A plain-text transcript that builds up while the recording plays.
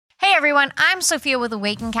Hey everyone, I'm Sophia with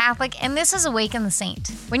Awaken Catholic, and this is Awaken the Saint.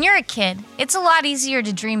 When you're a kid, it's a lot easier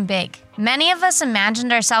to dream big. Many of us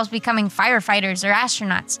imagined ourselves becoming firefighters or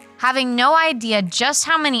astronauts, having no idea just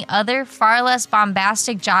how many other, far less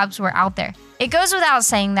bombastic jobs were out there. It goes without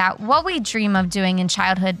saying that what we dream of doing in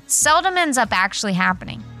childhood seldom ends up actually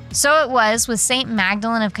happening. So it was with St.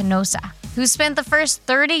 Magdalene of Canossa, who spent the first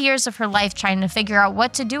 30 years of her life trying to figure out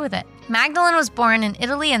what to do with it. Magdalene was born in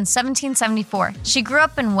Italy in 1774. She grew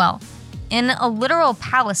up in wealth, in a literal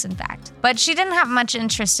palace in fact, but she didn't have much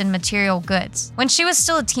interest in material goods. When she was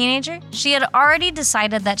still a teenager, she had already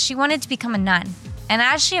decided that she wanted to become a nun, and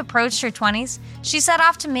as she approached her 20s, she set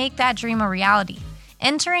off to make that dream a reality,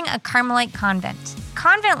 entering a Carmelite convent.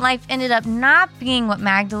 Convent life ended up not being what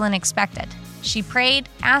Magdalene expected. She prayed,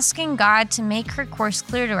 asking God to make her course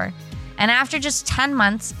clear to her, and after just 10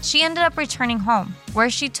 months, she ended up returning home,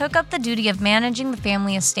 where she took up the duty of managing the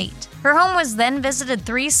family estate. Her home was then visited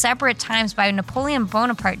 3 separate times by Napoleon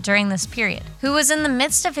Bonaparte during this period, who was in the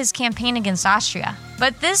midst of his campaign against Austria.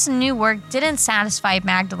 But this new work didn't satisfy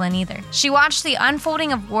Magdalene either. She watched the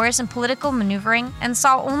unfolding of wars and political maneuvering and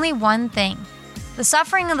saw only one thing: the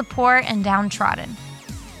suffering of the poor and downtrodden.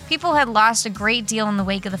 People had lost a great deal in the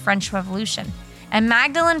wake of the French Revolution, and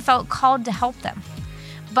Magdalene felt called to help them.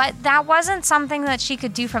 But that wasn't something that she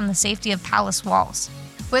could do from the safety of palace walls.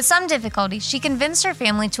 With some difficulty, she convinced her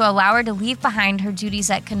family to allow her to leave behind her duties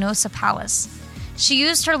at Canossa Palace. She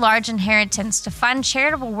used her large inheritance to fund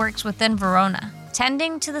charitable works within Verona,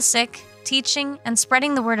 tending to the sick, teaching, and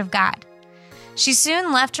spreading the word of God. She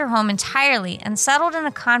soon left her home entirely and settled in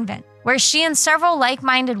a convent, where she and several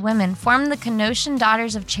like-minded women formed the Canossian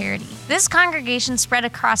Daughters of Charity. This congregation spread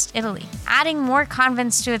across Italy, adding more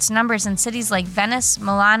convents to its numbers in cities like Venice,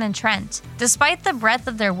 Milan, and Trent. Despite the breadth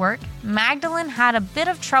of their work, Magdalene had a bit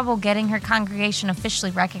of trouble getting her congregation officially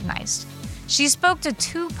recognized. She spoke to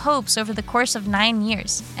 2 popes over the course of 9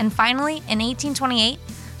 years, and finally, in 1828,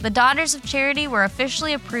 the Daughters of Charity were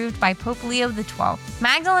officially approved by Pope Leo XII.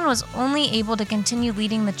 Magdalene was only able to continue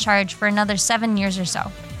leading the charge for another 7 years or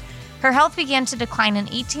so. Her health began to decline in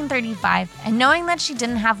 1835, and knowing that she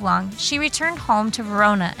didn't have long, she returned home to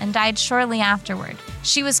Verona and died shortly afterward.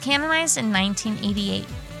 She was canonized in 1988.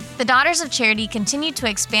 The Daughters of Charity continued to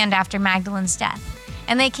expand after Magdalene's death,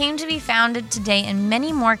 and they came to be founded today in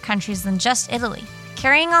many more countries than just Italy,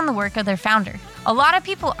 carrying on the work of their founder. A lot of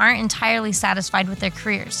people aren't entirely satisfied with their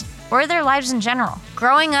careers, or their lives in general.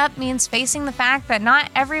 Growing up means facing the fact that not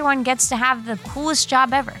everyone gets to have the coolest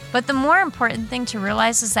job ever. But the more important thing to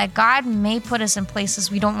realize is that God may put us in places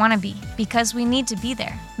we don't want to be, because we need to be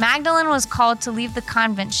there. Magdalene was called to leave the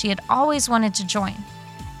convent she had always wanted to join.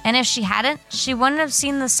 And if she hadn't, she wouldn't have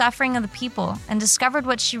seen the suffering of the people and discovered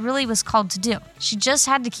what she really was called to do. She just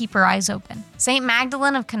had to keep her eyes open. St.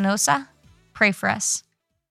 Magdalene of Canossa, pray for us.